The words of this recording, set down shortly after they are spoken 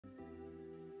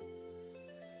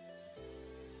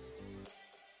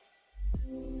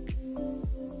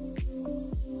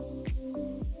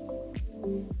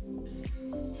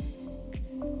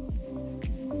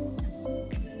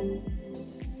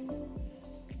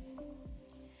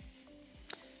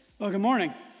Well, good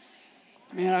morning.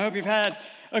 Man, I hope you've had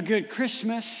a good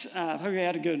Christmas. I hope you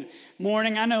had a good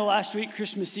morning. I know last week,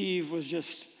 Christmas Eve, was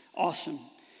just awesome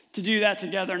to do that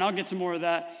together, and I'll get to more of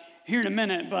that here in a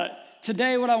minute. But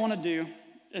today, what I want to do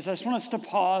is I just want us to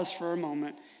pause for a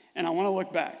moment, and I want to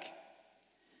look back.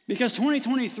 Because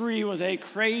 2023 was a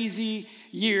crazy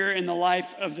year in the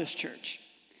life of this church.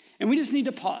 And we just need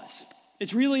to pause.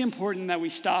 It's really important that we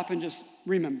stop and just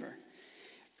remember.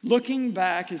 Looking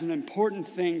back is an important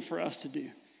thing for us to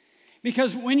do.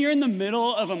 Because when you're in the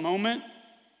middle of a moment,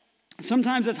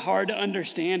 sometimes it's hard to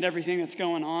understand everything that's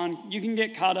going on. You can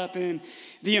get caught up in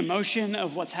the emotion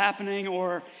of what's happening,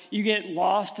 or you get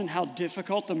lost in how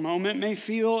difficult the moment may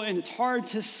feel, and it's hard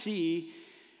to see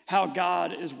how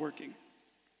God is working.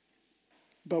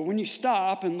 But when you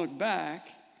stop and look back,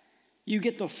 you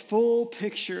get the full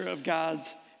picture of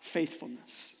God's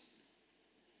faithfulness.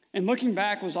 And looking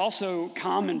back was also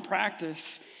common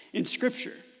practice in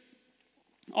Scripture.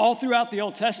 All throughout the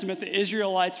Old Testament, the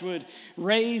Israelites would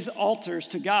raise altars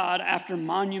to God after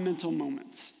monumental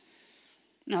moments.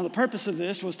 Now, the purpose of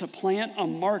this was to plant a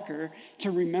marker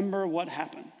to remember what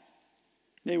happened.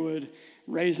 They would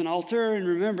raise an altar and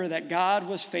remember that God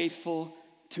was faithful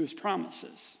to his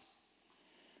promises.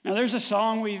 Now, there's a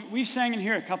song we've sang in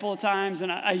here a couple of times,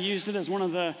 and I used it as one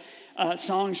of the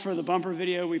songs for the bumper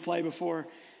video we play before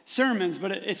sermons,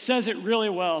 but it says it really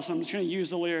well, so I'm just going to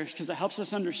use the lyrics because it helps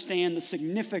us understand the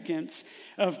significance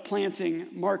of planting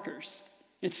markers.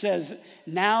 It says,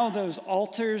 "Now those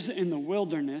altars in the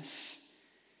wilderness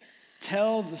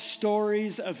tell the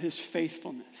stories of his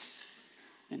faithfulness,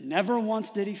 and never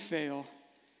once did he fail,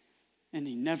 and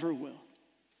he never will."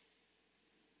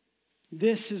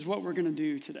 This is what we're going to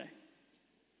do today.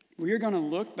 We are going to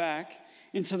look back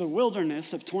into the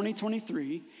wilderness of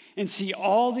 2023 and see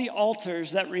all the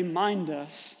altars that remind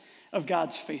us of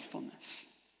God's faithfulness.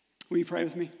 Will you pray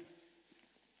with me?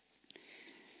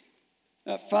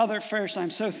 Father, first, I'm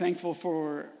so thankful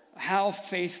for how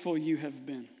faithful you have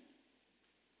been.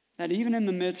 That even in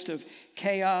the midst of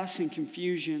chaos and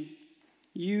confusion,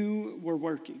 you were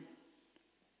working.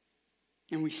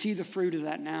 And we see the fruit of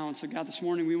that now. And so, God, this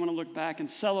morning we want to look back and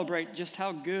celebrate just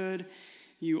how good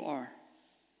you are.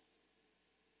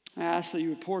 I ask that you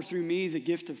would pour through me the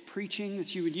gift of preaching,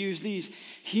 that you would use these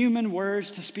human words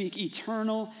to speak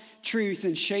eternal truth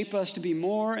and shape us to be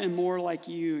more and more like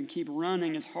you and keep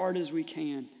running as hard as we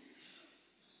can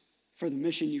for the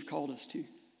mission you've called us to.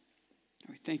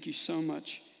 We thank you so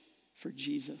much for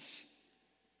Jesus.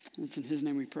 And it's in his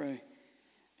name we pray.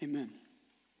 Amen.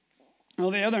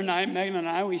 Well, the other night, Megan and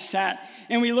I, we sat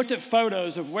and we looked at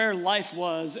photos of where life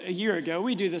was a year ago.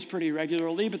 We do this pretty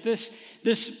regularly, but this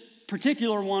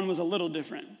particular one was a little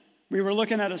different. We were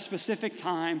looking at a specific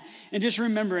time and just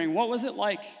remembering what was it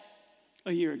like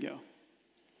a year ago.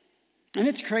 And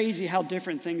it's crazy how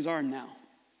different things are now.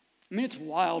 I mean, it's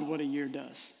wild what a year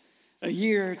does. A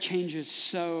year changes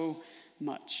so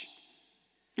much.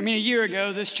 I mean, a year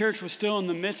ago, this church was still in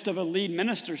the midst of a lead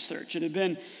minister search. It had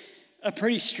been a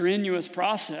pretty strenuous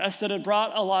process that had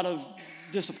brought a lot of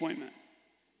disappointment.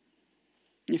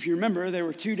 If you remember, there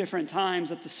were two different times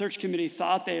that the search committee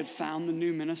thought they had found the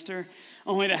new minister,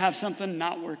 only to have something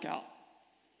not work out.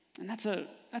 And that's a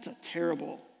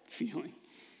terrible feeling.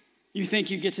 You think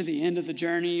you get to the end of the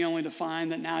journey only to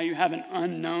find that now you have an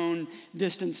unknown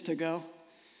distance to go.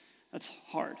 That's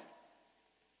hard.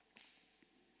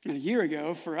 And a year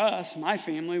ago, for us, my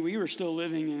family, we were still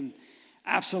living in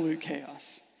absolute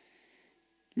chaos.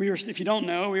 If you don't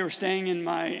know, we were staying in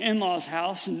my in-laws'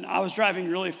 house, and I was driving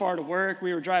really far to work.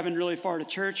 We were driving really far to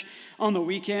church on the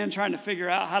weekend, trying to figure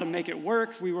out how to make it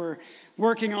work. We were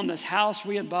working on this house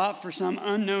we had bought for some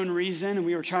unknown reason, and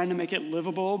we were trying to make it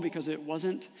livable because it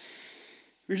wasn't.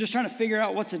 We were just trying to figure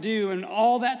out what to do, and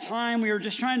all that time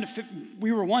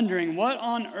we were wondering what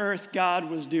on earth God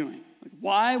was doing. Like,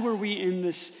 why were we in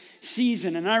this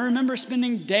season? And I remember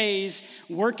spending days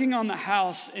working on the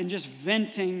house and just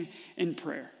venting in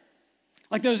prayer.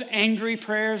 Like those angry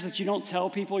prayers that you don't tell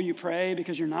people you pray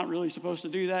because you're not really supposed to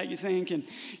do that, you think, and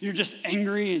you're just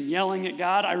angry and yelling at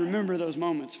God. I remember those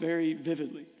moments very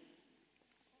vividly.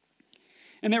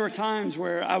 And there were times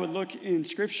where I would look in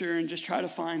Scripture and just try to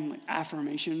find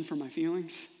affirmation for my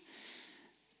feelings.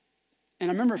 And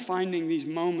I remember finding these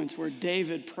moments where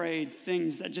David prayed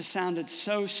things that just sounded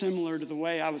so similar to the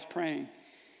way I was praying.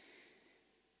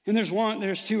 And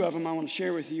there's two of them I want to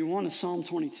share with you. One is Psalm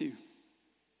 22.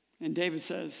 And David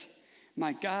says,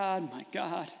 my God,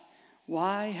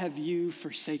 why have you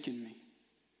forsaken me?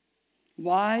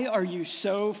 Why are you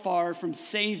so far from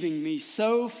saving me,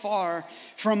 so far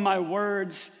from my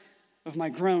words of my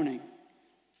groaning?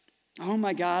 Oh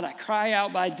my God, I cry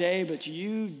out by day, but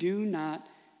you do not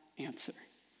answer.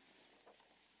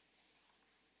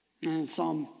 And in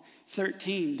Psalm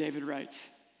 13, David writes,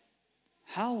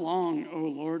 how long, O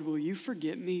Lord, will you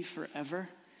forget me forever?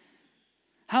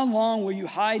 How long will you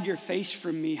hide your face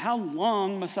from me? How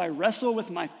long must I wrestle with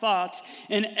my thoughts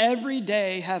and every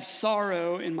day have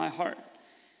sorrow in my heart?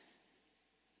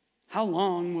 How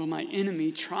long will my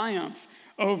enemy triumph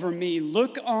over me?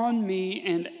 Look on me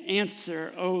and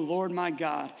answer, O Lord my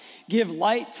God. Give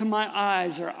light to my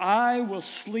eyes, or I will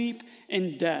sleep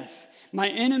in death. My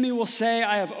enemy will say,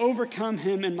 I have overcome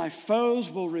him, and my foes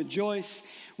will rejoice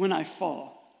when I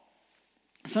fall.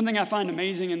 Something I find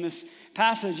amazing in this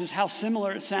passage is how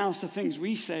similar it sounds to things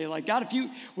we say. Like, God,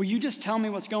 will you just tell me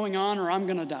what's going on, or I'm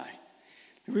going to die?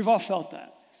 We've all felt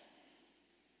that.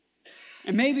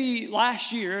 And maybe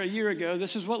last year, a year ago,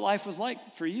 this is what life was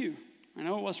like for you. I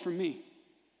know it was for me.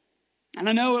 And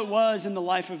I know it was in the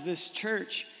life of this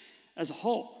church as a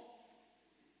whole.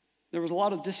 There was a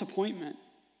lot of disappointment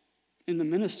in the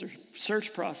minister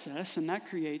search process, and that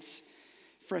creates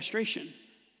frustration.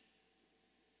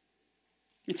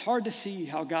 It's hard to see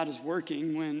how God is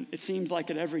working when it seems like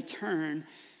at every turn,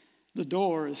 the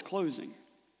door is closing.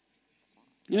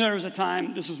 You know, there was a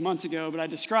time, this was months ago, but I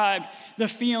described the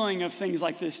feeling of things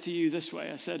like this to you this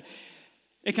way. I said,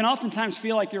 it can oftentimes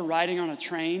feel like you're riding on a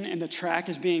train and the track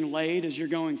is being laid as you're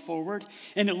going forward.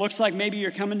 And it looks like maybe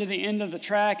you're coming to the end of the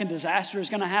track and disaster is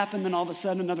going to happen. Then all of a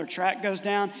sudden another track goes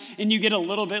down and you get a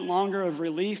little bit longer of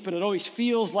relief, but it always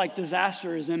feels like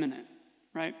disaster is imminent,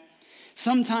 right?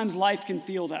 Sometimes life can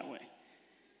feel that way.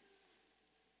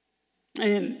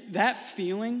 And that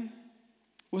feeling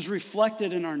was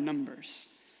reflected in our numbers.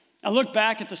 I look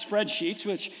back at the spreadsheets,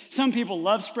 which some people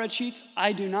love spreadsheets.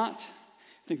 I do not.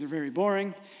 I think they're very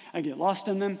boring. I get lost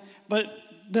in them. But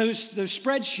those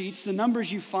spreadsheets, the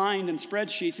numbers you find in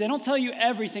spreadsheets, they don't tell you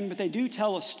everything, but they do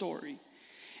tell a story.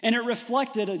 And it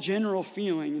reflected a general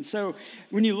feeling. And so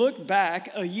when you look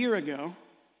back a year ago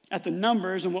at the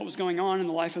numbers and what was going on in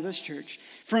the life of this church,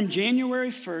 from January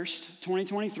 1st,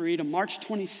 2023 to March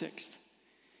 26th,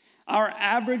 our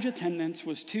average attendance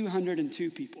was 202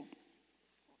 people.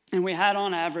 And we had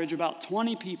on average about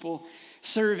 20 people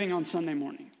serving on Sunday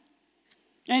morning.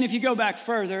 And if you go back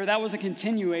further, that was a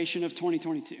continuation of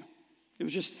 2022. It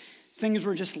was just, things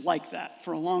were just like that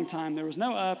for a long time. There was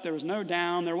no up, there was no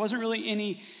down, there wasn't really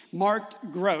any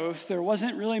marked growth, there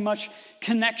wasn't really much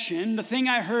connection. The thing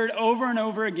I heard over and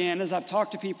over again as I've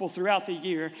talked to people throughout the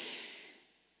year,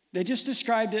 they just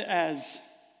described it as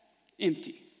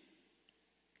empty.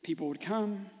 People would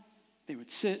come, they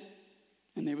would sit,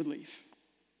 and they would leave.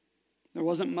 There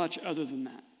wasn't much other than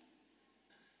that.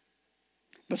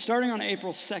 But starting on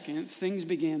April 2nd, things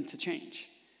began to change.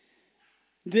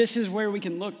 This is where we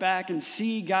can look back and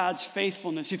see God's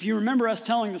faithfulness. If you remember us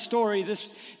telling the story,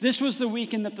 this was the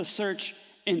weekend that the search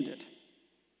ended.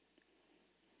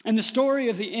 And the story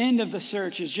of the end of the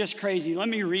search is just crazy. Let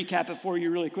me recap it for you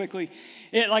really quickly.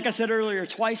 Like I said earlier,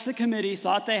 twice the committee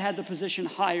thought they had the position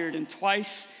hired, and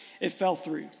twice it fell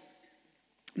through.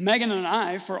 Megan and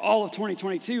I, for all of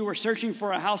 2022, were searching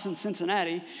for a house in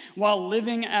Cincinnati while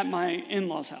living at my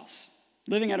in-laws' house,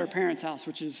 living at her parents' house,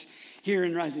 which is here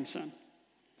in Rising Sun.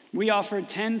 We offered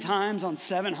 10 times on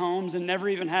 7 homes and never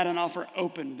even had an offer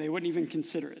open. They wouldn't even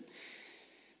consider it.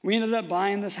 We ended up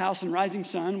buying this house in Rising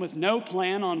Sun with no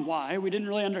plan on why. We didn't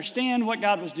really understand what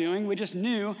God was doing. We just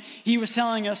knew He was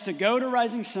telling us to go to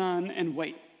Rising Sun and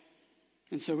wait.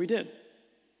 And so we did.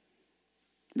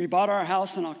 We bought our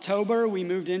house in October. We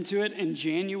moved into it in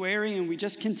January, and we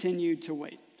just continued to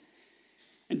wait.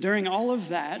 And during all of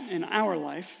that in our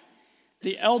life,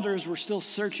 the elders were still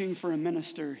searching for a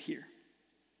minister here.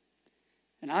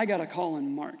 And I got a call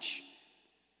in March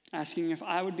asking if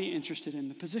I would be interested in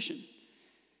the position.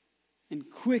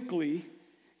 And quickly,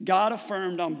 God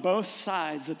affirmed on both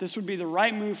sides that this would be the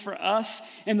right move for us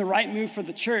and the right move for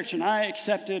the church. And I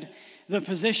accepted the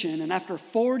position. And after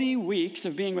 40 weeks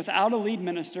of being without a lead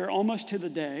minister, almost to the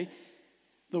day,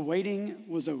 the waiting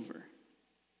was over.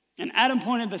 And Adam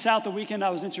pointed this out the weekend I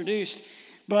was introduced,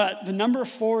 but the number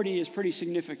 40 is pretty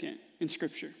significant in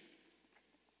Scripture.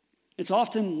 It's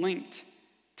often linked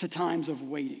to times of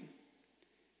waiting.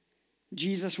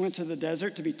 Jesus went to the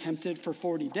desert to be tempted for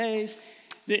 40 days.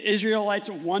 The Israelites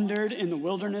wandered in the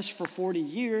wilderness for 40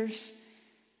 years.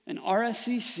 And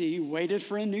RSCC waited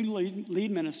for a new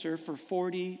lead minister for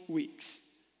 40 weeks.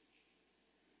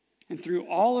 And through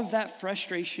all of that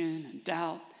frustration and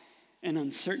doubt and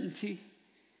uncertainty,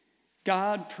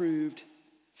 God proved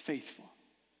faithful.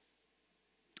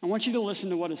 I want you to listen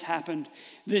to what has happened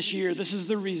this year. This is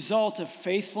the result of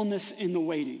faithfulness in the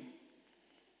waiting.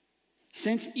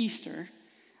 Since Easter,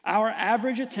 our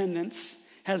average attendance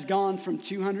has gone from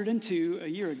 202 a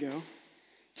year ago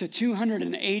to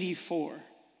 284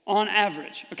 on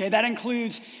average. Okay, that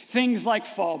includes things like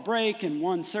fall break and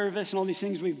one service and all these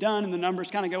things we've done, and the numbers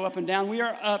kind of go up and down. We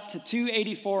are up to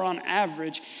 284 on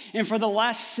average, and for the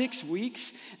last 6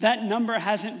 weeks, that number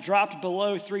hasn't dropped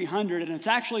below 300, and it's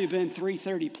actually been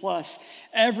 330 plus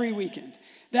every weekend.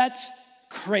 That's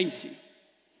crazy.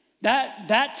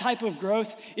 That type of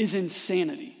growth is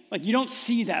insanity. Like, you don't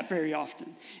see that very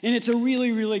often. And it's a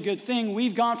really, really good thing.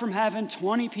 We've gone from having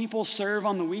 20 people serve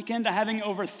on the weekend to having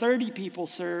over 30 people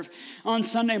serve on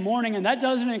Sunday morning. And that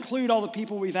doesn't include all the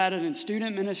people we've added in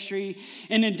student ministry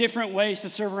and in different ways to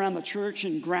serve around the church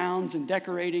and grounds and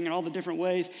decorating and all the different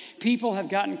ways. People have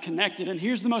gotten connected. And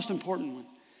here's the most important one.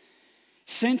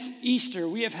 Since Easter,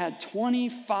 we have had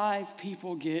 25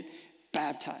 people get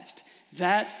baptized.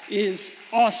 That is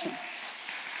awesome.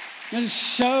 That is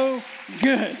so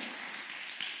good.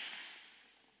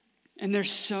 And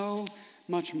there's so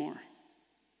much more.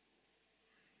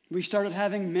 We started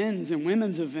having men's and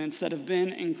women's events that have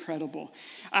been incredible.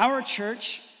 Our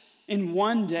church, in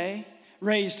one day,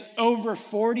 raised over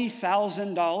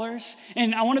 $40,000.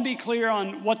 And I want to be clear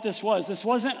on what this was. This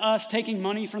wasn't us taking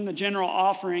money from the general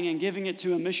offering and giving it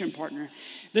to a mission partner.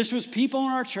 This was people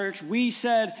in our church. We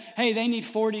said, hey, they need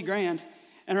 40 grand.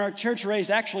 And our church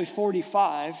raised actually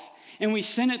 45. And we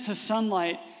sent it to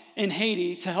Sunlight in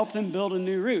Haiti to help them build a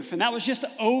new roof. And that was just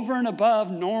over and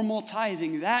above normal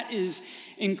tithing. That is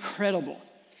incredible.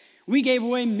 We gave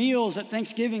away meals at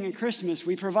Thanksgiving and Christmas.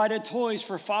 We provided toys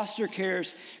for foster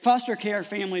care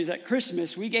families at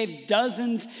Christmas. We gave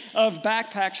dozens of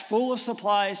backpacks full of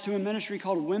supplies to a ministry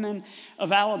called Women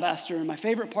of Alabaster. And my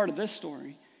favorite part of this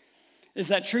story is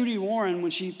that Trudy Warren,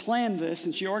 when she planned this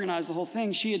and she organized the whole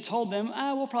thing, she had told them,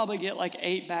 we'll probably get like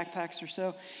 8 backpacks or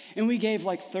so. And we gave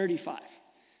like 35.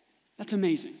 That's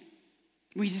amazing.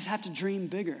 We just have to dream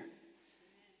bigger.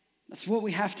 That's what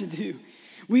we have to do.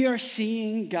 We are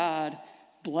seeing God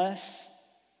bless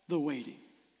the waiting.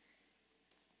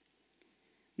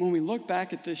 When we look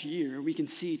back at this year, we can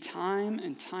see time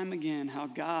and time again how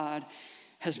God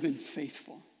has been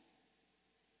faithful.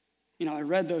 You know, I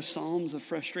read those Psalms of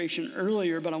frustration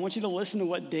earlier, but I want you to listen to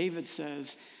what David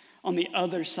says on the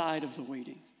other side of the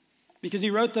waiting. Because he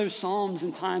wrote those Psalms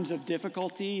in times of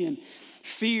difficulty and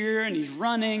fear, and he's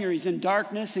running or he's in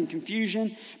darkness and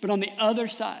confusion. But on the other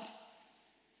side,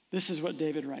 this is what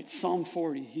David writes. Psalm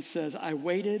 40, he says, I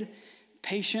waited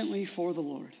patiently for the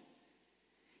Lord.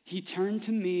 He turned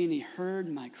to me and he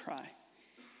heard my cry.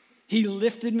 He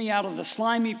lifted me out of the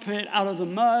slimy pit, out of the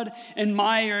mud and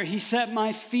mire. He set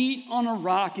my feet on a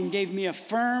rock and gave me a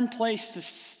firm place to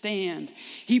stand.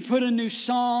 He put a new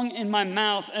song in my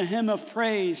mouth, a hymn of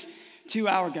praise to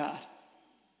our God.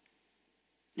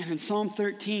 And in Psalm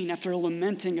 13, after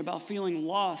lamenting about feeling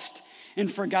lost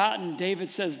and forgotten, David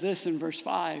says this in verse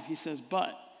 5. He says,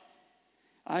 but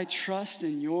I trust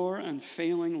in your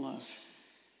unfailing love.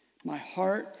 My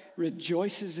heart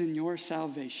rejoices in your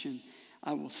salvation.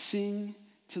 I will sing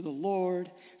to the Lord,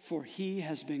 for he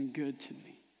has been good to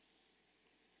me.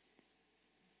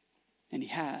 And he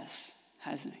has,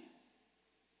 hasn't he?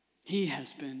 He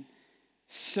has been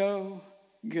so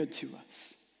good to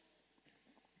us.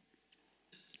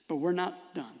 But we're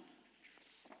not done.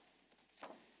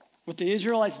 What the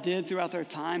Israelites did throughout their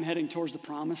time heading towards the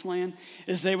promised land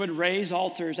is they would raise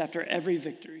altars after every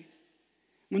victory.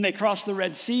 When they crossed the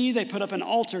Red Sea, they put up an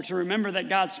altar to remember that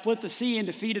God split the sea and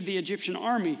defeated the Egyptian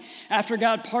army. After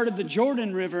God parted the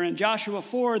Jordan River in Joshua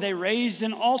 4, they raised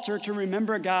an altar to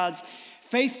remember God's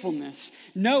faithfulness.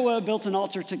 Noah built an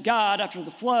altar to God after the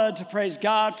flood to praise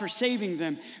God for saving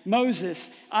them. Moses,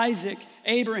 Isaac,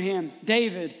 Abraham,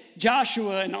 David,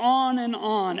 Joshua, and on and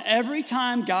on. Every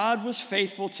time God was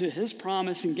faithful to his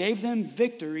promise and gave them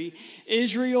victory,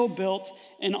 Israel built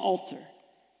an altar.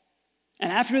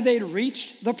 And after they'd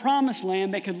reached the promised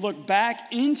land, they could look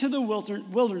back into the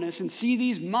wilderness and see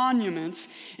these monuments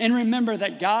and remember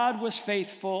that God was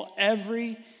faithful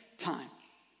every time.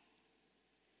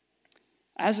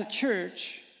 As a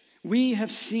church, we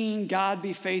have seen God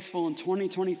be faithful in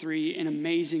 2023 in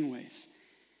amazing ways.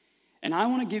 And I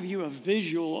want to give you a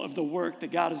visual of the work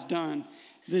that God has done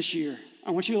this year.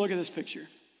 I want you to look at this picture.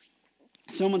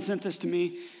 Someone sent this to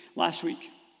me last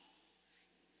week.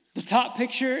 The top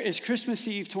picture is Christmas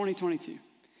Eve 2022.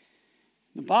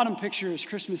 The bottom picture is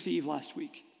Christmas Eve last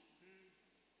week.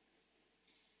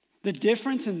 The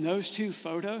difference in those two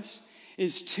photos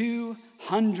is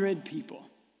 200 people.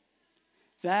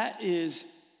 That is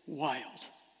wild.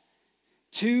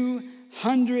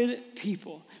 200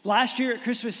 people. Last year at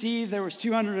Christmas Eve, there was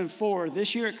 204.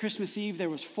 This year at Christmas Eve, there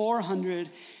was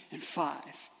 405.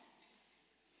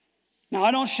 Now,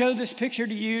 I don't show this picture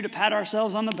to you to pat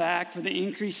ourselves on the back for the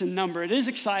increase in number. It is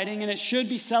exciting and it should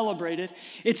be celebrated.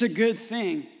 It's a good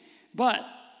thing. But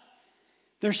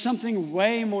there's something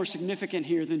way more significant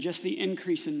here than just the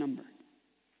increase in number.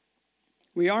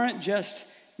 We aren't just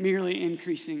merely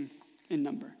increasing in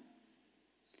number.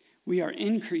 We are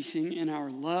increasing in our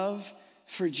love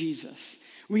for Jesus.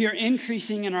 We are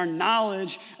increasing in our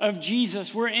knowledge of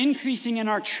Jesus. We're increasing in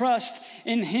our trust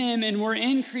in him, and we're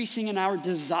increasing in our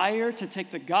desire to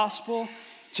take the gospel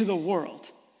to the world.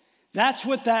 That's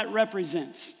what that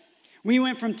represents. We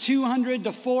went from 200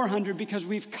 to 400 because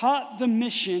we've caught the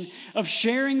mission of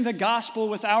sharing the gospel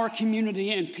with our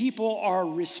community, and people are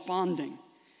responding.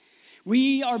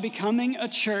 We are becoming a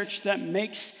church that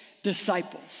makes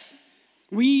disciples.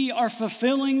 We are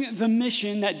fulfilling the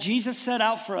mission that Jesus set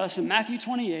out for us in Matthew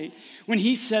 28 when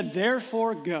he said,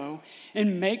 "Therefore go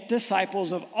and make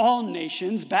disciples of all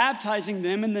nations, baptizing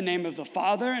them in the name of the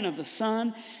Father and of the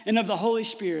Son and of the Holy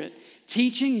Spirit,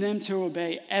 teaching them to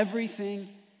obey everything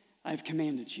I've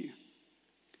commanded you."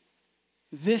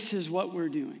 This is what we're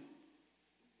doing.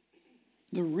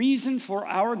 The reason for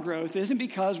our growth isn't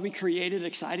because we created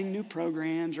exciting new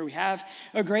programs or we have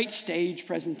a great stage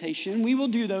presentation. We will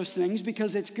do those things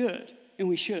because it's good, and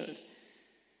we should.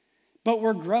 But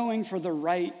we're growing for the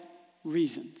right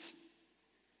reasons.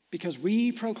 Because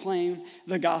we proclaim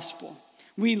the gospel.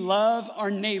 We love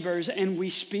our neighbors, and we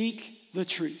speak the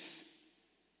truth.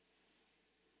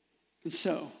 And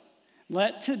so,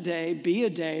 let today be a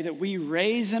day that we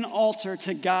raise an altar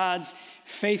to God's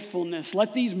faithfulness.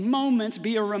 Let these moments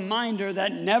be a reminder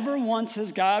that never once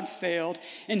has God failed,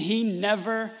 and he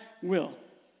never will.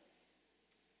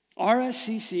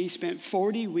 RSCC spent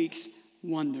 40 weeks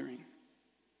wondering.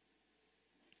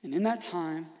 And in that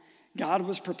time, God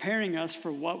was preparing us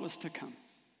for what was to come.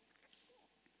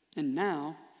 And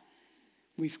now,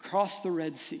 we've crossed the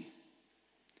Red Sea.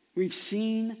 We've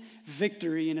seen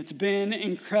victory, and it's been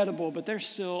incredible, but there's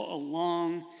still a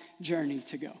long journey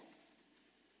to go.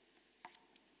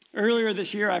 Earlier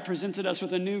this year, I presented us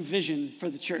with a new vision for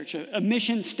the church, a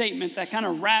mission statement that kind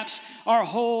of wraps our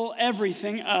whole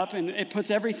everything up, and it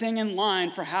puts everything in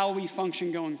line for how we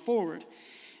function going forward.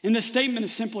 And the statement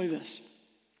is simply this: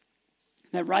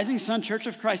 that Rising Sun Church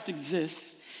of Christ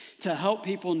exists to help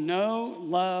people know,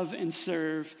 love, and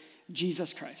serve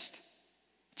Jesus Christ.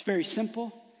 It's very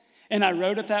simple. And I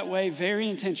wrote it that way very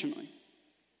intentionally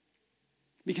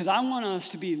because I want us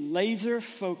to be laser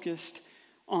focused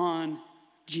on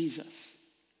Jesus.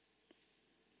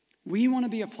 We want to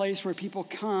be a place where people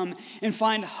come and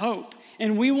find hope,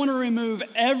 and we want to remove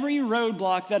every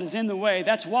roadblock that is in the way.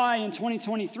 That's why in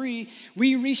 2023,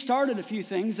 we restarted a few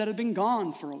things that had been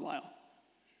gone for a while.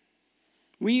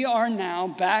 We are now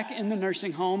back in the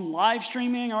nursing home, live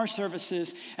streaming our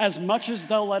services as much as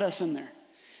they'll let us in there.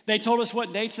 They told us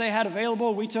what dates they had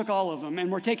available. We took all of them,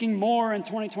 and we're taking more in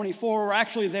 2024. We're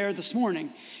actually there this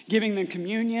morning, giving them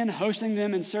communion, hosting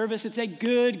them in service. It's a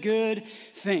good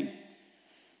thing.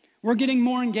 We're getting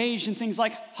more engaged in things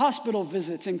like hospital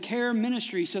visits and care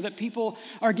ministry so that people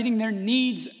are getting their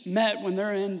needs met when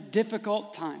they're in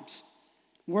difficult times.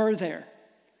 We're there.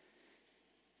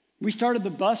 We started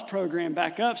the bus program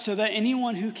back up so that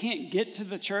anyone who can't get to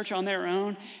the church on their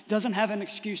own doesn't have an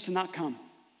excuse to not come.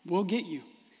 We'll get you.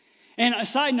 And a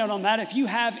side note on that, if you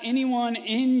have anyone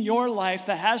in your life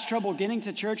that has trouble getting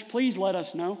to church, please let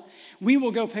us know. We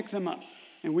will go pick them up,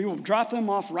 and we will drop them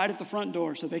off right at the front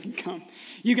door so they can come.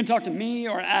 You can talk to me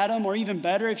or Adam, or even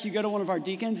better, if you go to one of our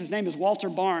deacons. His name is Walter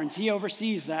Barnes. He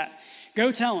oversees that.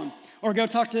 Go tell him, or go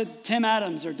talk to Tim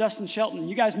Adams or Dustin Shelton.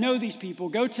 You guys know these people.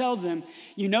 Go tell them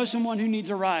you know someone who needs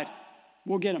a ride.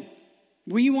 We'll get them.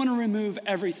 We want to remove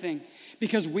everything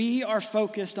because we are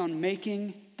focused on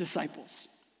making disciples.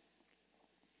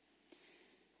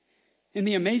 And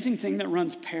the amazing thing that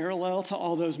runs parallel to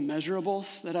all those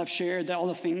measurables that I've shared, all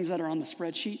the things that are on the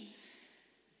spreadsheet,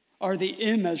 are the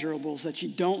immeasurables that you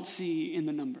don't see in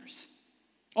the numbers.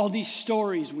 All these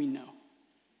stories we know.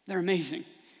 They're amazing.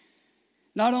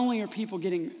 Not only are people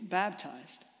getting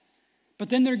baptized, but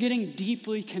then they're getting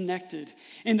deeply connected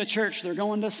in the church. They're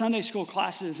going to Sunday school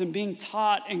classes and being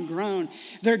taught and grown.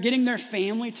 They're getting their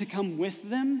family to come with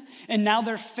them, and now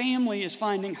their family is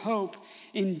finding hope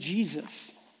in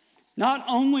Jesus. Not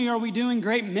only are we doing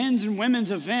great men's and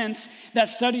women's events that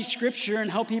study scripture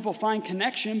and help people find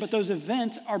connection, but those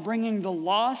events are bringing the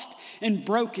lost and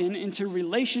broken into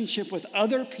relationship with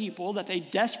other people that they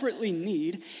desperately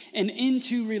need and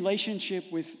into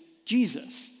relationship with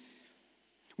Jesus.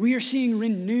 We are seeing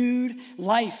renewed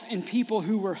life in people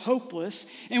who were hopeless,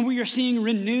 and we are seeing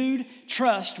renewed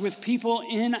trust with people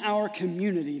in our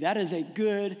community. That is a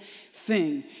good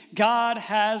thing. God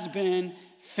has been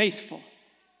faithful.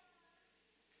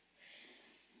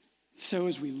 So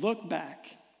as we look back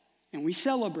and we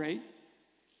celebrate,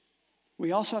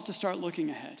 we also have to start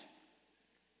looking ahead.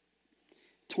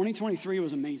 2023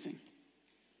 was amazing,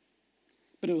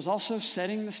 but it was also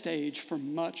setting the stage for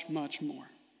much, much more.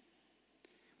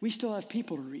 We still have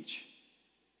people to reach.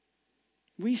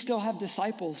 We still have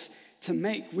disciples to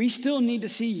make. We still need to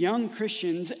see young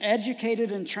Christians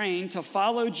educated and trained to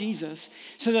follow Jesus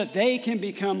so that they can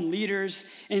become leaders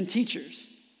and teachers.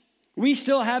 We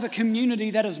still have a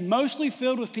community that is mostly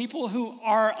filled with people who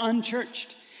are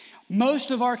unchurched.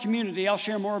 Most of our community, I'll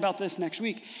share more about this next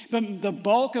week, but the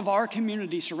bulk of our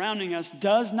community surrounding us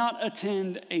does not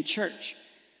attend a church.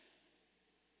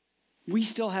 We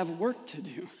still have work to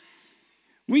do.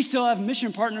 We still have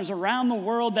mission partners around the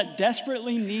world that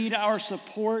desperately need our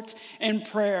support and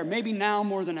prayer, maybe now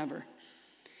more than ever.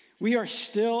 We are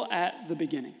still at the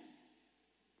beginning.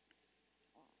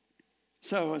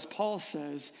 So, as Paul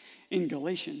says in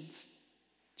Galatians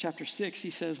chapter 6,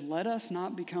 he says, "Let us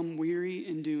not become weary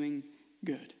in doing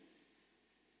good.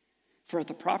 For at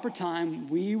the proper time,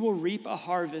 we will reap a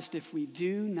harvest if we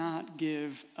do not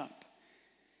give up.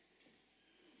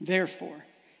 Therefore,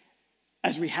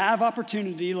 as we have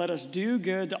opportunity, let us do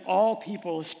good to all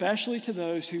people, especially to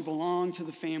those who belong to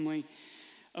the family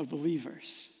of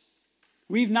believers."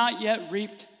 We've not yet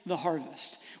reaped the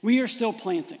harvest. We are still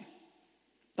planting.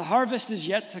 The harvest is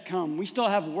yet to come. We still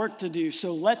have work to do,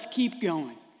 so let's keep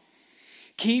going.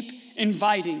 Keep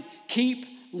inviting, keep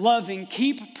loving,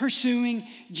 keep pursuing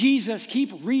Jesus,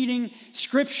 keep reading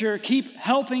Scripture, keep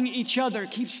helping each other,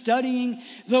 keep studying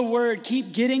the Word,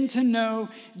 keep getting to know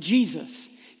Jesus.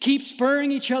 Keep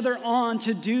spurring each other on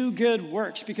to do good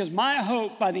works, because my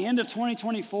hope by the end of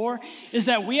 2024 is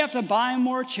that we have to buy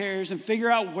more chairs and figure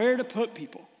out where to put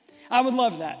people. I would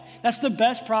love that. That's the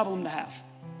best problem to have.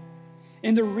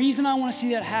 And the reason I want to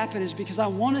see that happen is because I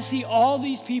want to see all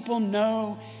these people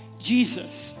know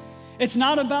Jesus. It's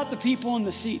not about the people in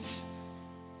the seats.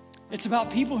 It's about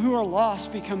people who are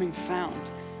lost becoming found.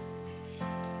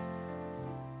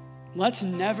 Let's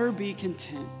never be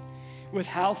content with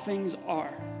how things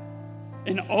are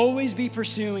and always be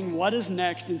pursuing what is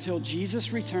next until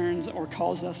Jesus returns or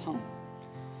calls us home.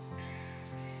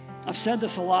 I've said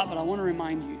this a lot, but I want to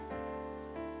remind you,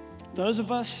 those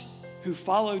of us who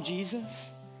follow Jesus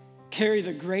carry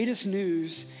the greatest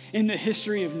news in the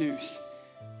history of news.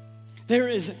 There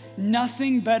is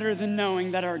nothing better than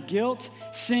knowing that our guilt,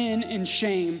 sin, and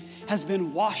shame has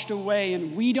been washed away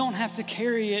and we don't have to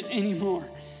carry it anymore.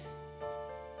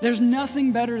 There's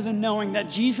nothing better than knowing that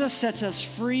Jesus sets us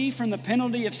free from the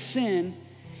penalty of sin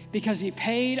because he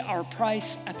paid our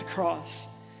price at the cross.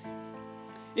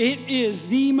 It is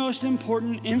the most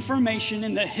important information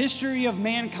in the history of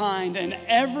mankind, and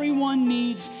everyone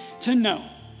needs to know.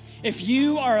 If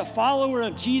you are a follower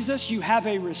of Jesus, you have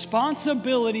a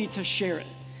responsibility to share it.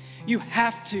 You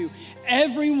have to.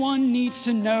 Everyone needs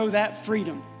to know that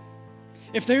freedom.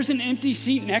 If there's an empty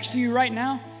seat next to you right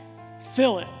now,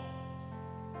 fill it.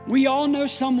 We all know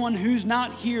someone who's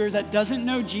not here that doesn't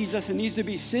know Jesus and needs to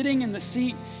be sitting in the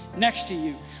seat next to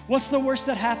you. What's the worst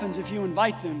that happens if you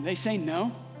invite them? They say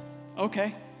no?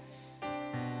 Okay.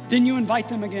 Then you invite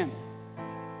them again.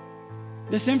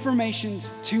 This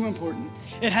information's too important.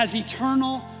 It has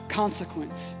eternal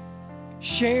consequence.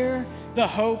 Share the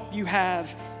hope you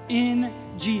have in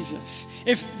Jesus.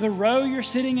 If the row you're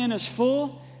sitting in is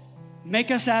full, make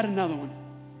us add another one.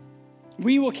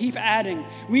 We will keep adding.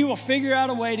 We will figure out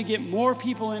a way to get more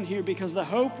people in here because the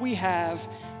hope we have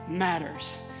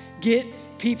matters. Get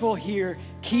people here.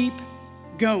 Keep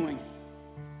going.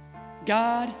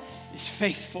 God is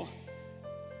faithful.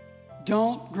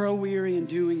 Don't grow weary in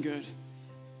doing good.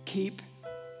 Keep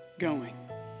going.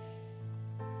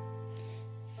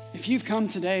 If you've come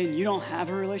today and you don't have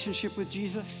a relationship with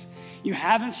Jesus, you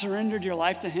haven't surrendered your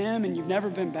life to him, and you've never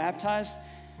been baptized,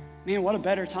 man, what a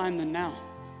better time than now.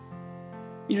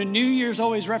 You know, New Year's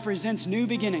always represents new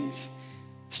beginnings,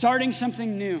 starting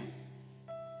something new.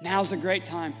 Now's a great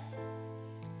time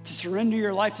to surrender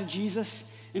your life to Jesus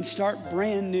and start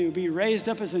brand new. Be raised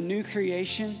up as a new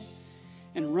creation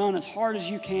and run as hard as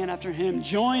you can after him.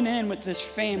 Join in with this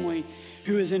family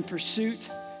who is in pursuit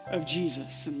of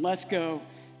Jesus, and let's go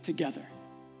together.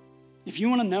 If you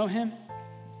want to know him,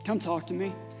 come talk to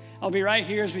me. I'll be right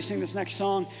here as we sing this next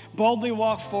song. Boldly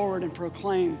walk forward and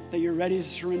proclaim that you're ready to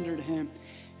surrender to him,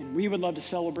 and we would love to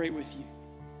celebrate with you.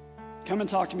 Come and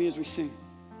talk to me as we sing.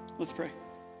 Let's pray.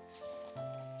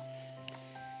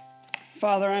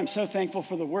 Father, I am so thankful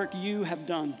for the work you have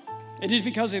done. It is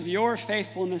because of your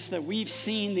faithfulness that we've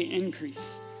seen the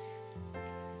increase.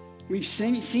 We've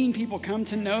seen people come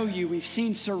to know you. We've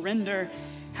seen surrender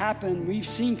happen. We've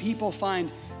seen people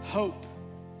find hope.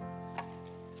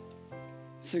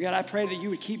 So God, I pray that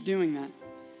you would keep doing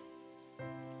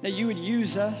that you would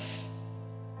use us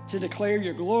to declare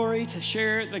your glory, to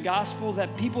share the gospel,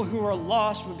 that people who are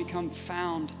lost would become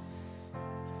found.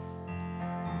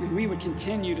 And we would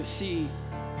continue to see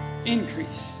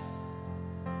increase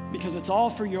because it's all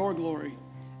for your glory.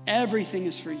 Everything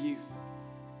is for you.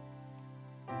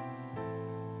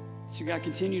 So God,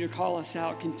 continue to call us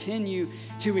out. Continue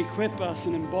to equip us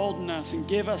and embolden us and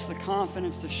give us the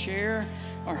confidence to share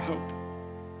our hope.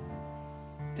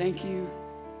 Thank you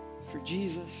for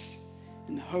Jesus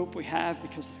and the hope we have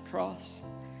because of the cross.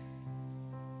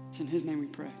 It's in his name we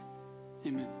pray.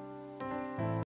 Amen.